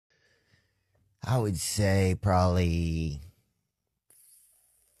I would say probably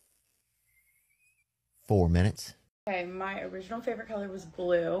 4 minutes. Okay, my original favorite color was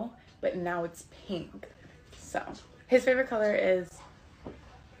blue, but now it's pink. So his favorite color is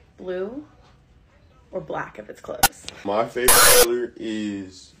blue or black if it's close. My favorite color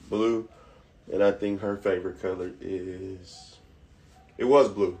is blue, and I think her favorite color is, it was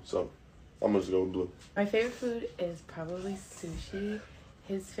blue, so I'm gonna just go with blue. My favorite food is probably sushi.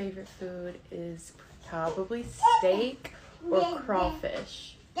 His favorite food is probably steak or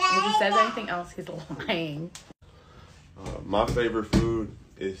crawfish. And if he says anything else, he's lying. My favorite food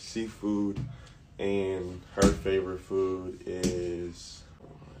is seafood, and her favorite food is,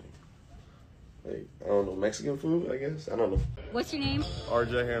 I don't know, Mexican food, I guess? I don't know. What's your name?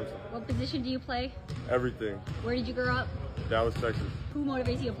 RJ Hampton. What position do you play? Everything. Where did you grow up? Dallas, Texas. Who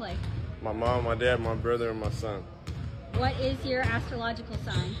motivates you to play? My mom, my dad, my brother, and my son. What is your astrological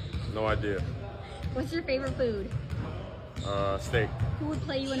sign? No idea. What's your favorite food? Steak. Who would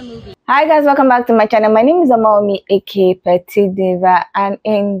play you in a movie? Hi guys, welcome back to my channel. My name is Omomi aka Petite Diva, and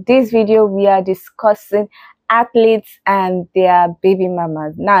in this video we are discussing athletes and their baby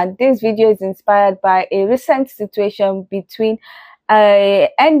mamas. Now this video is inspired by a recent situation between a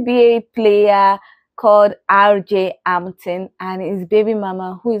NBA player called RJ Hampton and his baby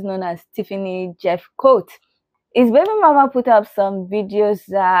mama, who is known as Tiffany Jeffcoat. His baby mama put up some videos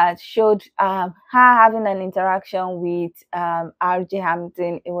that showed her having an interaction with RJ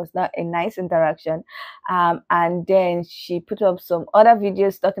Hampton. It was not a nice interaction. And then she put up some other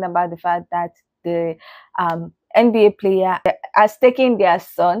videos talking about the fact that the NBA player has taken their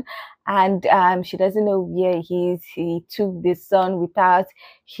son, and she doesn't know where he is. He took the son without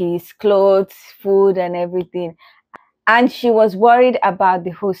his clothes, food, and everything. And she was worried about the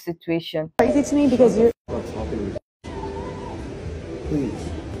whole situation. Crazy to me because you're Please,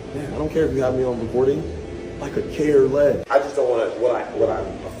 man, I don't care if you have me on recording. I could care less. I just don't want to, what I'm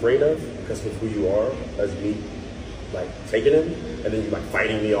afraid of, because of who you are, as me, like, taking him, and then you like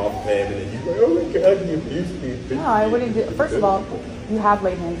fighting me off of him, and then you like, oh my God, you abused me. no, I wouldn't do. First of all, you have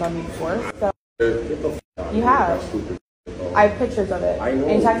laid hands on me before, so you have. I have pictures of it. I know.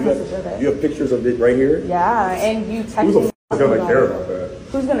 And text messages of it. You have pictures of it right here? Yeah, and you text Who the me. f is gonna care about that?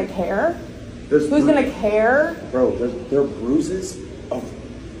 Who's gonna care? Who's gonna care? Bro, there are bruises of,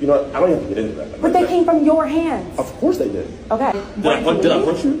 you know, I don't even get into that. But they came from your hands. Of course they did. Okay. Did I punch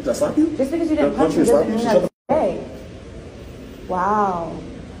you? Did I slap you? Just because you didn't punch me doesn't mean that's okay. Wow.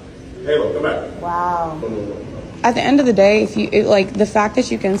 Halo, come back. Wow. No. At the end of the day, if you like the fact that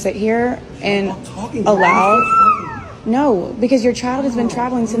you can sit here and allow. No, because your child has been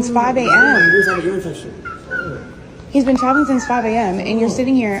traveling since 5 a.m. He's been traveling since 5 a.m. and you're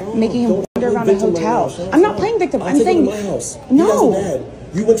sitting here making him wander around a hotel. I'm not playing victim. I'm saying my house. no.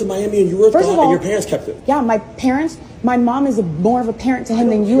 You went to Miami and you were First of all, and your parents kept it. Yeah, my parents. My mom is more of a parent to him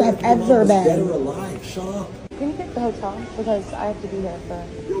than you have ever been. Dead or alive, shut up. Can you get the hotel because I have to be here for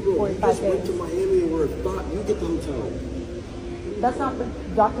 45 days. Went to Miami and we're thought you get the hotel. That's not the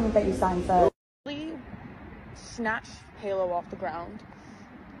document that you signed. So. Snatched Halo off the ground,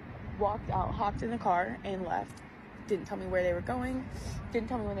 walked out, hopped in the car, and left. Didn't tell me where they were going, didn't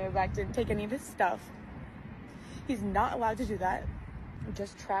tell me when they were back, didn't take any of his stuff. He's not allowed to do that.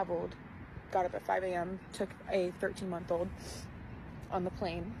 Just traveled, got up at 5 a.m., took a 13-month-old on the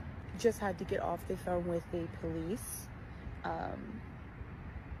plane, just had to get off the phone with the police. And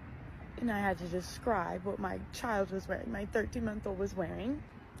I had to describe what my child was wearing, my 13-month-old was wearing.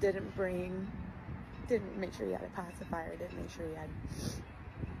 Didn't make sure he had a pacifier, didn't make sure he had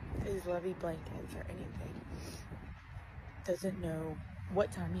his lovey blankets or anything. Doesn't know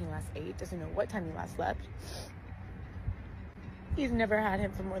what time he last ate, doesn't know what time he last slept. He's never had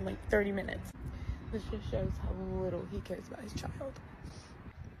him for more than like 30 minutes. This just shows how little he cares about his child.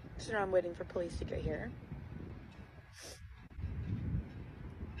 So now I'm waiting for police to get here.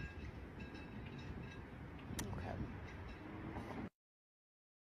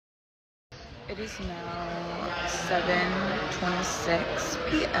 It is now 7:26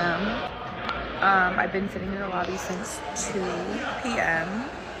 p.m. I've been sitting in the lobby since 2 p.m.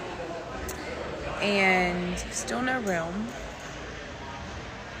 and still no room.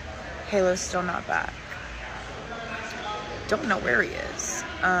 Halo's still not back. Don't know where he is.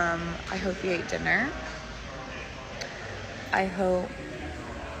 I hope he ate dinner.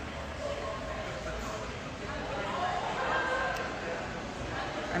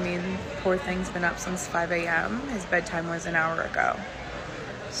 I mean, poor thing's been up since 5 a.m. His bedtime was an hour ago.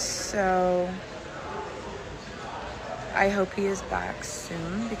 So I hope he is back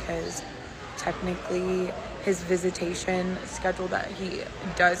soon, because technically his visitation schedule that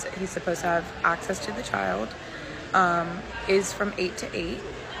he's supposed to have access to the child, is from 8 to 8.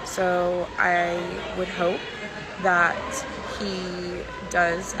 So I would hope that he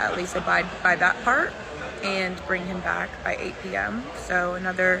does at least abide by that part and bring him back by 8 p.m. So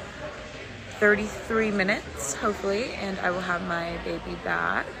another 33 minutes, hopefully, and I will have my baby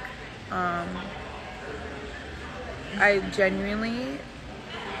back. I genuinely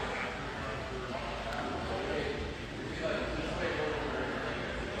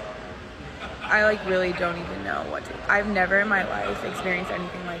really don't even know what to. I've never in my life experienced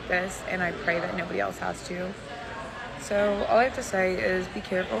anything like this, and I pray that nobody else has to. So all I have to say is be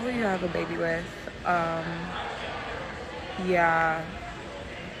careful who you have a baby with. Yeah,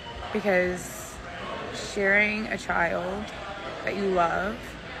 because sharing a child that you love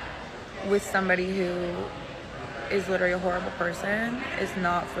with somebody who is literally a horrible person is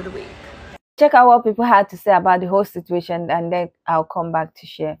not for the weak. Check out what people had to say about the whole situation, and then I'll come back to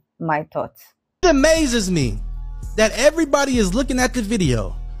share my thoughts. It amazes me that everybody is looking at the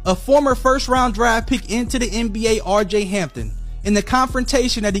video of former first-round draft pick into the NBA RJ Hampton in the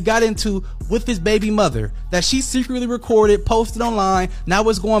confrontation that he got into with his baby mother, that she secretly recorded, posted online, now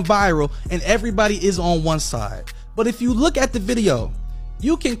it's going viral, and everybody is on one side. But if you look at the video,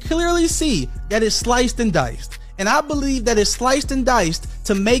 you can clearly see that it's sliced and diced. And I believe that it's sliced and diced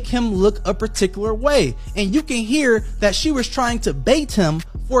to make him look a particular way. And you can hear that she was trying to bait him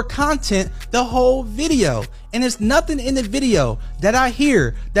for content the whole video. And it's nothing in the video that I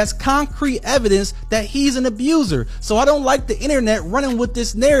hear that's concrete evidence that he's an abuser. So I don't like the internet running with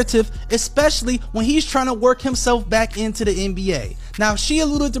this narrative, especially when he's trying to work himself back into the NBA. Now, she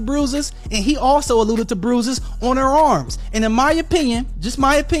alluded to bruises, and he also alluded to bruises on her arms. And in my opinion, just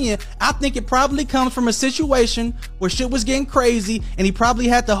my opinion, I think it probably comes from a situation where shit was getting crazy, and he probably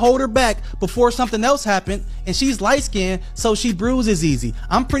had to hold her back before something else happened, and she's light-skinned, so she bruises easy.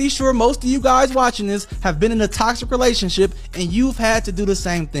 I'm pretty sure most of you guys watching this have been in a toxic relationship, and you've had to do the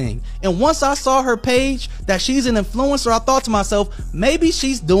same thing. And once I saw her page that she's an influencer, I thought to myself, maybe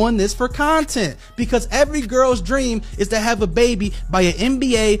she's doing this for content, because every girl's dream is to have a baby by an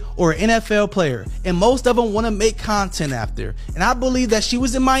NBA or an NFL player, and most of them want to make content after. And I believe that she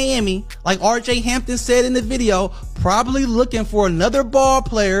was in Miami, like RJ Hampton said in the video, probably looking for another ball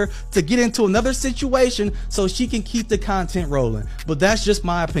player to get into another situation so she can keep the content rolling. But that's just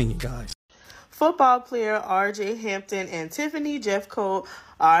my opinion, guys. Football player RJ Hampton and Tiffany Jeffcoat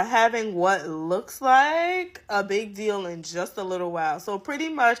are having what looks like a big deal in just a little while. So pretty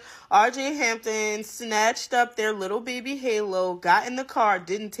much RJ Hampton snatched up their little baby Halo, got in the car,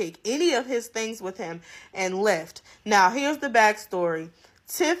 didn't take any of his things with him, and left. Now here's the backstory.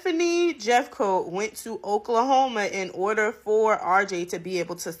 Tiffany Jeffcoat went to Oklahoma in order for RJ to be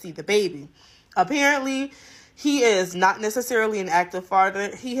able to see the baby. Apparently, he is not necessarily an active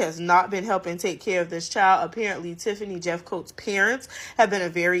father. He has not been helping take care of this child. Apparently, Tiffany Jeffcoat's parents have been a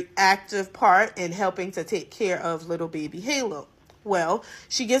very active part in helping to take care of little baby Halo. Well,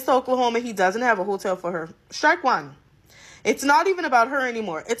 she gets to Oklahoma. He doesn't have a hotel for her. Strike one. It's not even about her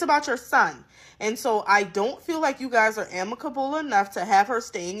anymore. It's about your son. And so I don't feel like you guys are amicable enough to have her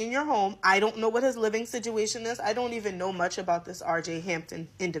staying in your home. I don't know what his living situation is. I don't even know much about this RJ Hampton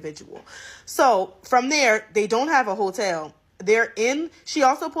individual. So from there, they don't have a hotel. She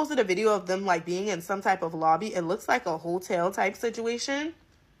also posted a video of them like being in some type of lobby. It looks like a hotel type situation.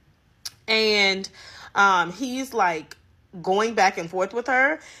 And he's like going back and forth with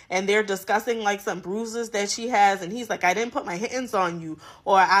her, and they're discussing like some bruises that she has, and he's like, I didn't put my hands on you,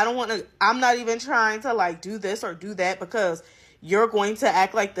 or I'm not even trying to like do this or do that because you're going to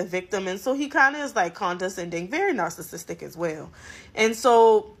act like the victim. And so he kind of is like condescending, very narcissistic as well. And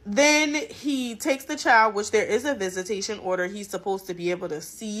so then he takes the child, which there is a visitation order. He's supposed to be able to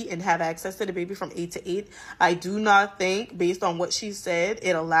see and have access to the baby from 8 to 8. I do not think, based on what she said,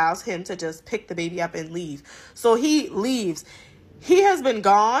 it allows him to just pick the baby up and leave. So he leaves. He has been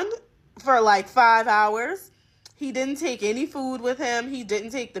gone for like 5 hours. He didn't take any food with him. He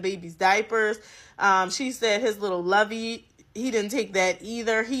didn't take the baby's diapers. She said his little lovey, he didn't take that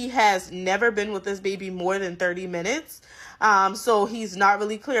either. He has never been with this baby more than 30 minutes. So he's not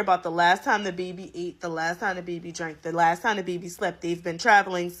really clear about the last time the baby ate, the last time the baby drank, the last time the baby slept. They've been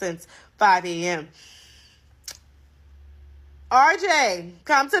traveling since 5 a.m. RJ,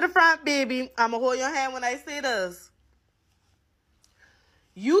 come to the front, baby. I'm going to hold your hand when I say this.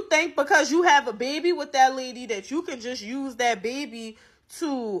 You think because you have a baby with that lady that you can just use that baby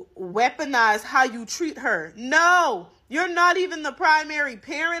to weaponize how you treat her? No, you're not even the primary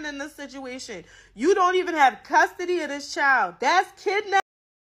parent in this situation. You don't even have custody of this child. That's kidnapping.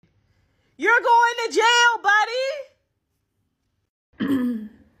 You're going to jail, buddy!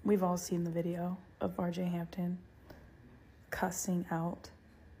 We've all seen the video of RJ Hampton cussing out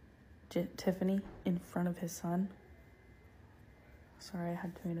Tiffany in front of his son. Sorry, I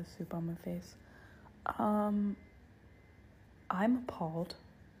had tomato soup on my face. I'm appalled.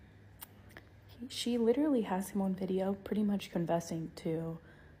 She literally has him on video pretty much confessing to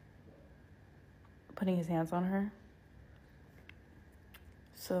putting his hands on her.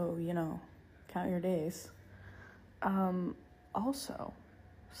 So, you know, count your days. Also,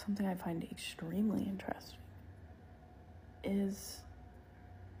 something I find extremely interesting is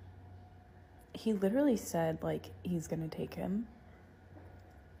he literally said, like, he's gonna take him.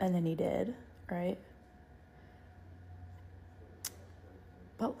 And then he did, right?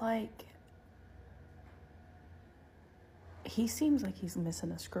 But, like, he seems like he's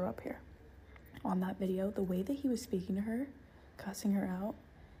missing a screw up here. On that video, the way that he was speaking to her, cussing her out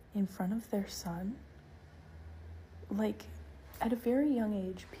in front of their son, like, at a very young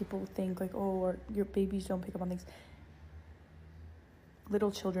age, people think, like, oh, your babies don't pick up on things.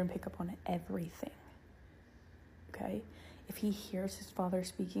 Little children pick up on everything, okay? If he hears his father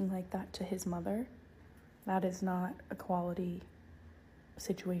speaking like that to his mother, that is not a quality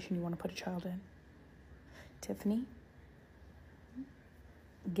situation you want to put a child in. Tiffany,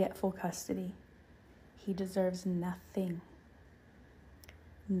 get full custody. He deserves nothing.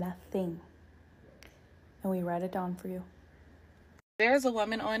 Nothing. And we write it down for you. There's a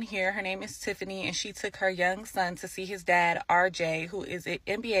woman on here, her name is Tiffany, and she took her young son to see his dad, RJ, who is an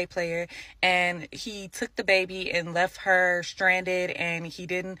NBA player, and he took the baby and left her stranded, and he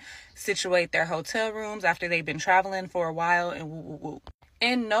didn't situate their hotel rooms after they've been traveling for a while, and woo, woo, woo.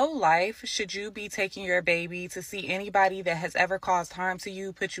 In no life should you be taking your baby to see anybody that has ever caused harm to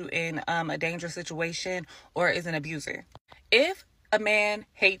you, put you in a dangerous situation, or is an abuser. If a man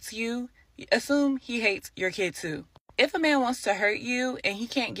hates you, assume he hates your kid too. If a man wants to hurt you and he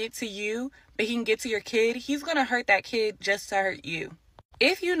can't get to you, but he can get to your kid, he's going to hurt that kid just to hurt you.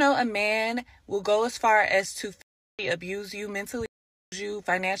 If you know a man will go as far as to abuse you, mentally abuse you,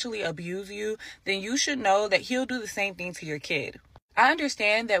 financially abuse you, then you should know that he'll do the same thing to your kid. I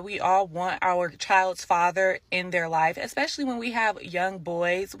understand that we all want our child's father in their life, especially when we have young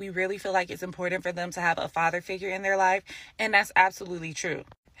boys. We really feel like it's important for them to have a father figure in their life, and that's absolutely true.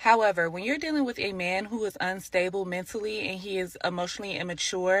 However, when you're dealing with a man who is unstable mentally and he is emotionally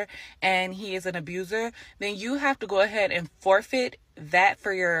immature and he is an abuser, then you have to go ahead and forfeit that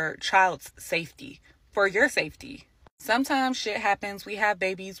for your child's safety, for your safety. Sometimes shit happens. We have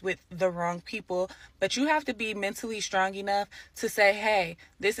babies with the wrong people, but you have to be mentally strong enough to say, hey,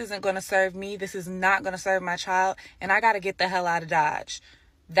 this isn't going to serve me. This is not going to serve my child, and I got to get the hell out of Dodge.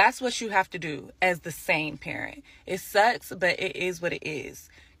 That's what you have to do as the sane parent. It sucks, but it is what it is.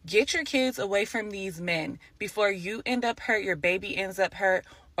 Get your kids away from these men before you end up hurt, your baby ends up hurt,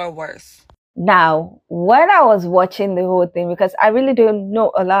 or worse. Now, when I was watching the whole thing, because I really don't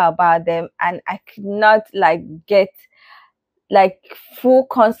know a lot about them, and I could not get full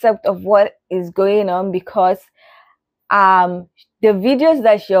concept of what is going on, because the videos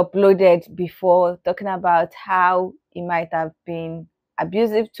that she uploaded before talking about how he might have been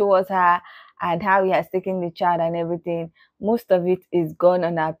abusive towards her and how he has taken the child and everything, most of it is gone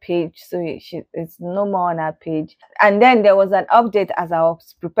on her page, so it's no more on her page. And then there was an update as I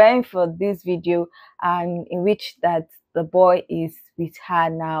was preparing for this video, in which that the boy is with her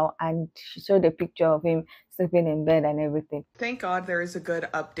now, and she showed a picture of him sleeping in bed and everything. Thank God there is a good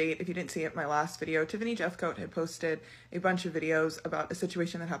update. If you didn't see it in my last video, Tiffany Jeffcoat had posted a bunch of videos about a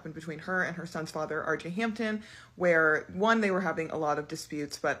situation that happened between her and her son's father, RJ Hampton, where one, they were having a lot of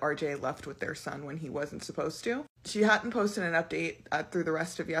disputes, but RJ left with their son when he wasn't supposed to. She hadn't posted an update through the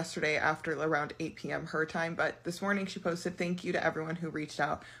rest of yesterday after around 8 p.m. her time, but this morning she posted thank you to everyone who reached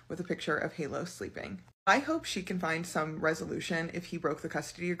out with a picture of Halo sleeping. I hope she can find some resolution if he broke the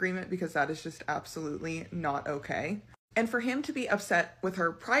custody agreement, because that is just absolutely not okay. And for him to be upset with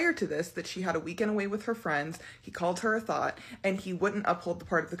her prior to this, that she had a weekend away with her friends, he called her a thought, and he wouldn't uphold the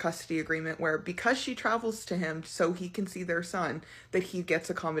part of the custody agreement where, because she travels to him so he can see their son, that he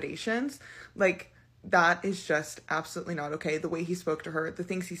gets accommodations. Like, that is just absolutely not okay. The way he spoke to her, the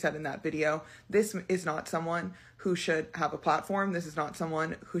things he said in that video, this is not someone who should have a platform. This is not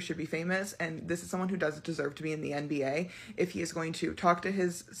someone who should be famous. And this is someone who doesn't deserve to be in the NBA if he is going to talk to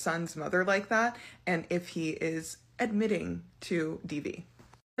his son's mother like that, and if he is admitting to DV.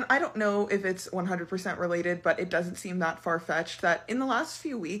 And I don't know if it's 100% related, but it doesn't seem that far-fetched that in the last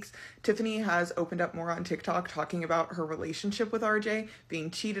few weeks, Tiffany has opened up more on TikTok talking about her relationship with RJ, being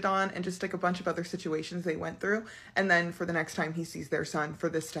cheated on, and just like a bunch of other situations they went through. And then for the next time he sees their son, for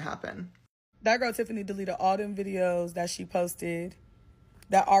this to happen. That girl Tiffany deleted all them videos that she posted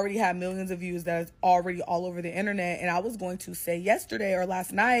that already had millions of views, that is already all over the internet. And I was going to say yesterday or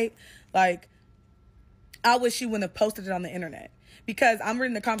last night, like, I wish she wouldn't have posted it on the internet. Because I'm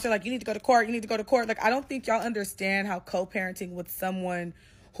reading the comments, like, you need to go to court, you need to go to court. Like, I don't think y'all understand how co-parenting with someone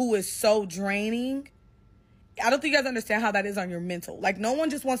who is so draining, I don't think you guys understand how that is on your mental. Like, no one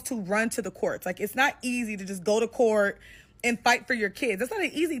just wants to run to the courts. Like, it's not easy to just go to court and fight for your kids. That's not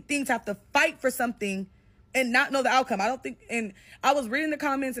an easy thing, to have to fight for something and not know the outcome. I don't think, and I was reading the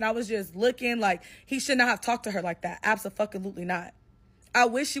comments and I was just looking like, he should not have talked to her like that. Absolutely not. I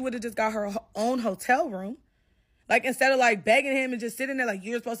wish she would have just got her own hotel room. Like, instead of like begging him and just sitting there like,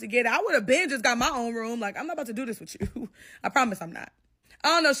 you're supposed to get it, I would have been just got my own room. Like, I'm not about to do this with you. I promise I'm not. I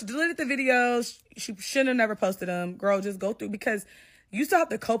don't know. She deleted the videos. She shouldn't have never posted them. Girl, just go through, because you still have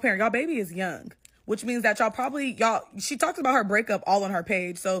to co-parent. Y'all baby is young, which means that she talks about her breakup all on her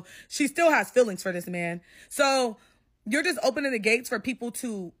page. So she still has feelings for this man. So you're just opening the gates for people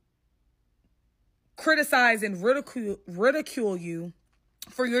to criticize and ridicule you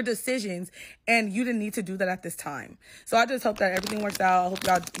for your decisions, and you didn't need to do that at this time. So I just hope that everything works out.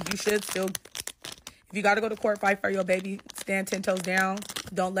 I hope you should still, if you got to go to court, fight for your baby, stand 10 toes down.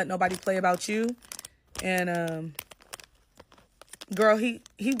 Don't let nobody play about you. And girl, he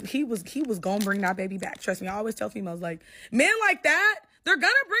was gonna bring that baby back. Trust me, I always tell females, like, men like that, they're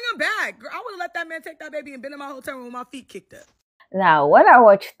gonna bring him back. Girl, I would have let that man take that baby and been in my hotel room with my feet kicked up. Now, when I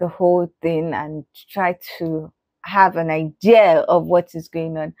watched the whole thing and tried to have an idea of what is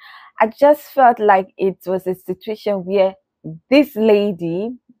going on, I just felt like it was a situation where this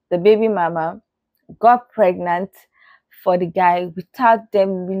lady, the baby mama, got pregnant for the guy without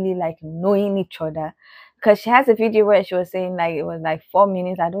them really like knowing each other. Because she has a video where she was saying like it was like 4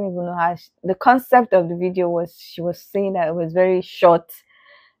 minutes. I don't even know how the concept of the video was. She was saying that it was very short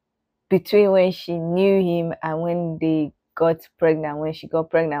between when she knew him and when they got pregnant, when she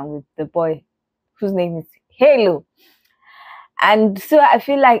got pregnant with the boy whose name is Halo. And so I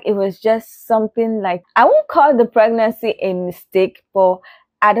feel like it was just something like, I won't call the pregnancy a mistake, but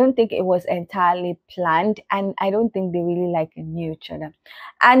I don't think it was entirely planned, and I don't think they really like knew each other.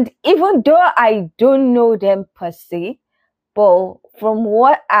 And even though I don't know them per se, but from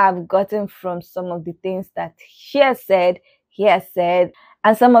what I've gotten from some of the things that she has said, he has said,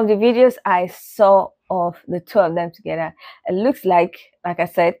 and some of the videos I saw of the two of them together, it looks like I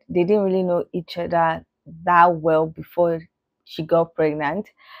said, they didn't really know each other that well before she got pregnant.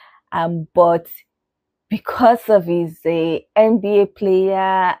 But because of his NBA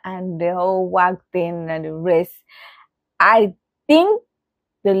player and the whole WAG thing and the rest, I think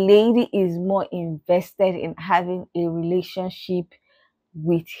the lady is more invested in having a relationship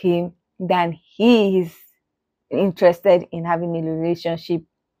with him than he is interested in having a relationship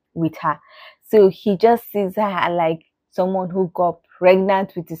with her. So he just sees her like someone who got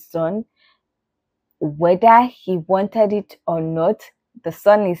pregnant with his son. Whether he wanted it or not, the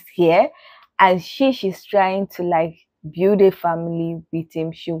son is here, and she's trying to like build a family with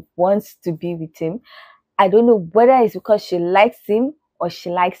him. She wants to be with him. I don't know whether it's because she likes him or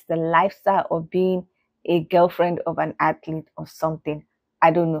she likes the lifestyle of being a girlfriend of an athlete or something. I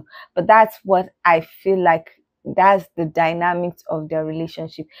don't know. But that's what I feel like. That's the dynamics of their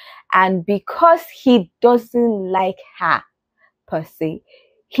relationship. And because he doesn't like her per se,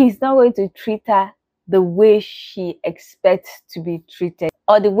 he's not going to treat her the way she expects to be treated,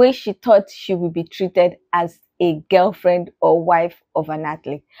 or the way she thought she would be treated as a girlfriend or wife of an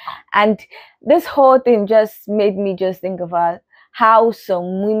athlete. And this whole thing just made me just think about how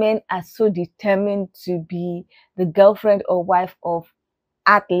some women are so determined to be the girlfriend or wife of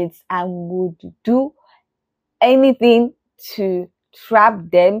athletes and would do anything to trap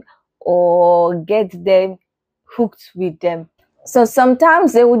them or get them hooked with them. So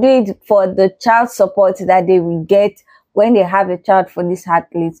sometimes they will do it for the child support that they will get when they have a child for these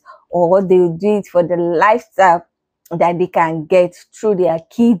athletes, or they will do it for the lifestyle that they can get through their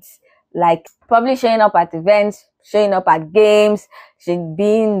kids, like probably showing up at events, showing up at games,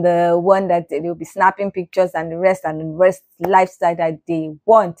 being the one that they'll be snapping pictures and the rest lifestyle that they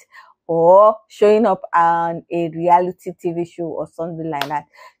want, or showing up on a reality TV show or something like that.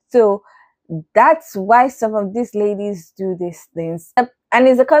 So that's why some of these ladies do these things. And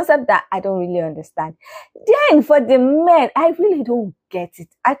it's a concept that I don't really understand. Then for the men, I really don't get it.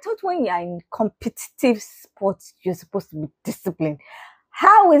 I thought when you're in competitive sports, you're supposed to be disciplined.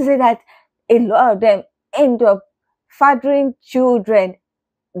 How is it that a lot of them end up fathering children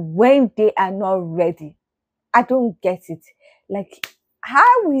when they are not ready? I don't get it. Like,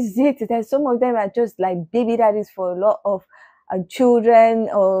 how is it that some of them are just like baby daddies for a lot of children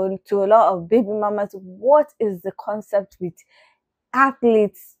or to a lot of baby mamas, what is the concept with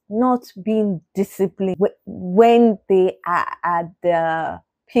athletes not being disciplined when they are at the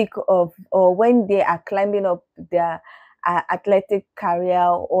peak of, or when they are climbing up their athletic career,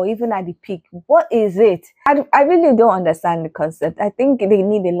 or even at the peak? What is it? I really don't understand the concept. I think they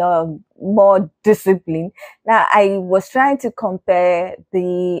need a lot of more discipline. Now, I was trying to compare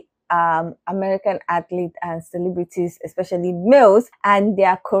the American athletes and celebrities, especially males, and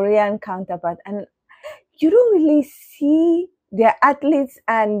their Korean counterpart, and you don't really see their athletes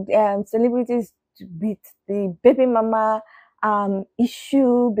and celebrities with the baby mama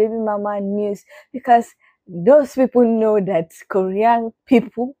issue, baby mama news, because those people know that Korean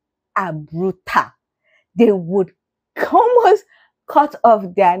people are brutal. They would almost cut off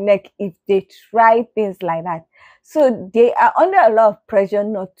their neck if they try things like that. So they are under a lot of pressure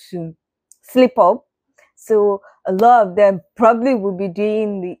not to slip up. So a lot of them probably will be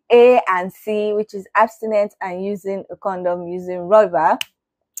doing the A and C, which is abstinence and using a condom, using rubber,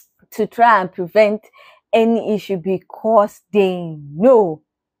 to try and prevent any issue, because they know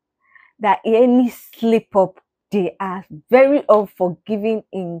that any slip up, they are very unforgiving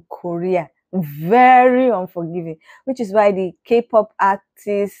in Korea. Very unforgiving, which is why the K-pop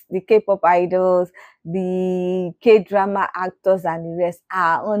artists, the K-pop idols, the K-drama actors and the rest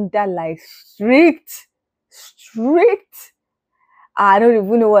are under like strict, I don't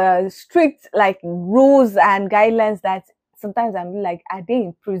even know, strict like rules and guidelines that sometimes I'm like, are they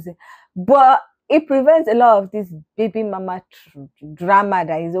in prison? But it prevents a lot of this baby mama drama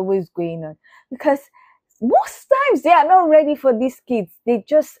that is always going on, because most times they are not ready for these kids. They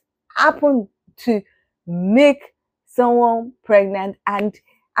just happen to make someone pregnant, and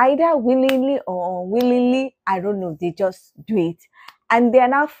either willingly or unwillingly, I don't know, they just do it, and they are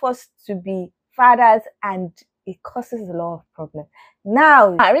now forced to be fathers, and it causes a lot of problems.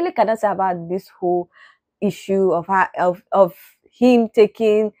 Now, I really cannot say about this whole issue of him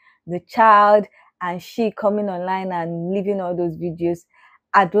taking the child and she coming online and leaving all those videos.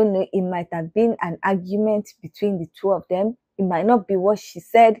 I don't know, it might have been an argument between the two of them. It might not be what she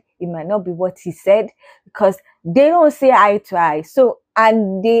said, it might not be what he said, because they don't see eye to eye. So,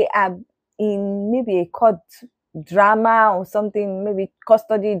 and they are in maybe a court drama or something, maybe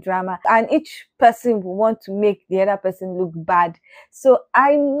custody drama, and each person will want to make the other person look bad. So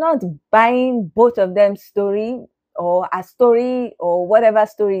I'm not buying both of them story, or a story, or whatever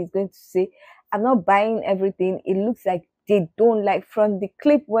story is going to say. I'm not buying everything. It looks like they don't like, from the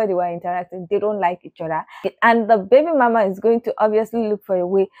clip where they were interacting, they don't like each other. And the baby mama is going to obviously look for a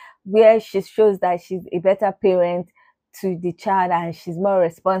way where she shows that she's a better parent to the child and she's more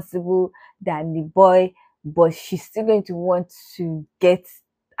responsible than the boy, but she's still going to want to get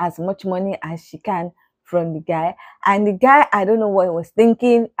as much money as she can from the guy. And the guy, I don't know what he was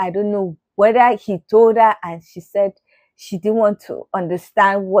thinking. I don't know whether he told her and she said she didn't want to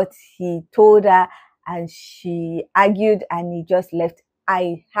understand what he told her, and she argued and he just left.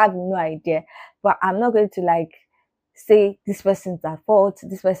 I have no idea, but I'm not going to like say this person's at fault,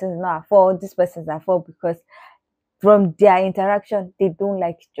 this person's not at fault, this person's at fault, because from their interaction, they don't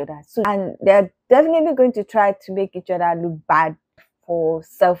like each other. So, and they're definitely going to try to make each other look bad for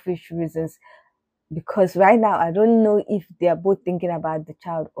selfish reasons, because right now, I don't know if they're both thinking about the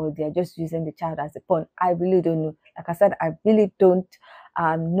child or they're just using the child as a pawn. I really don't know. Like I said, I really don't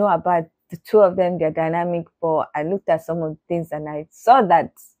know about the two of them, their dynamic, but I looked at some of the things and I saw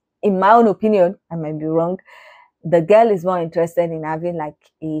that, in my own opinion, I might be wrong, the girl is more interested in having like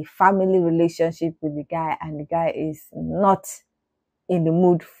a family relationship with the guy, and the guy is not in the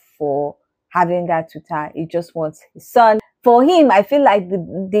mood for having that with her. He just wants his son. For him, I feel like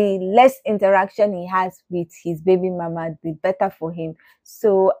the less interaction he has with his baby mama, the better for him.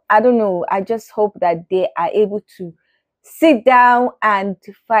 So I don't know. I just hope that they are able to sit down and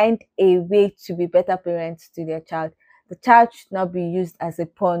find a way to be better parents to their child. The child should not be used as a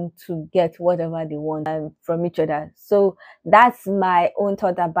pawn to get whatever they want from each other. So that's my own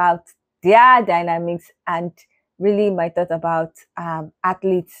thought about their dynamics, and really my thought about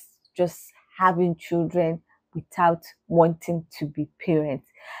athletes just having children without wanting to be parents,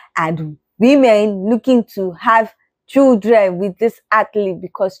 and women looking to have children with this athlete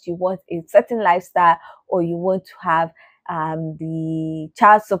because you want a certain lifestyle, or you want to have the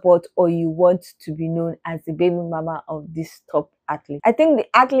child support, or you want to be known as the baby mama of this top athlete. I think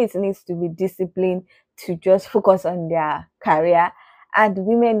the athletes needs to be disciplined to just focus on their career and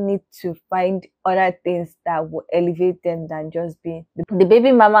women need to find other things that will elevate them than just being the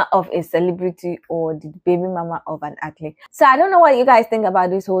baby mama of a celebrity or the baby mama of an athlete. So I don't know what you guys think about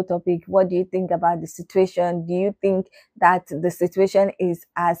this whole topic. What do you think about the situation? Do you think that the situation is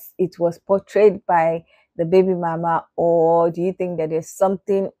as it was portrayed by the baby mama, or do you think that there's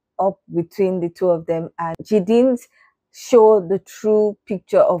something up between the two of them and she didn't show the true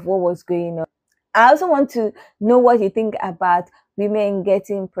picture of what was going on? I also want to know what you think about women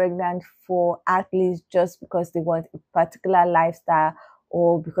getting pregnant for athletes just because they want a particular lifestyle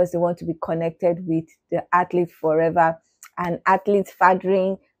or because they want to be connected with the athlete forever, and athletes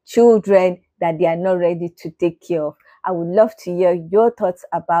fathering children that they are not ready to take care of. I would love to hear your thoughts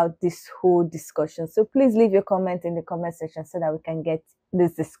about this whole discussion. So please leave your comment in the comment section so that we can get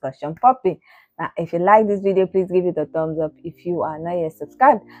this discussion popping. Now, if you like this video, please give it a thumbs up. If you are not yet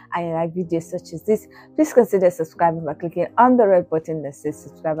subscribed and you like videos such as this, please consider subscribing by clicking on the red button that says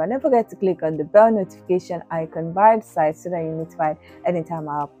subscribe. And don't forget to click on the bell notification icon by the side so that you're notified anytime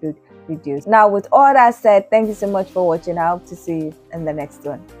I upload videos. Now, with all that said, thank you so much for watching. I hope to see you in the next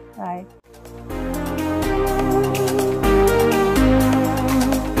one. Bye.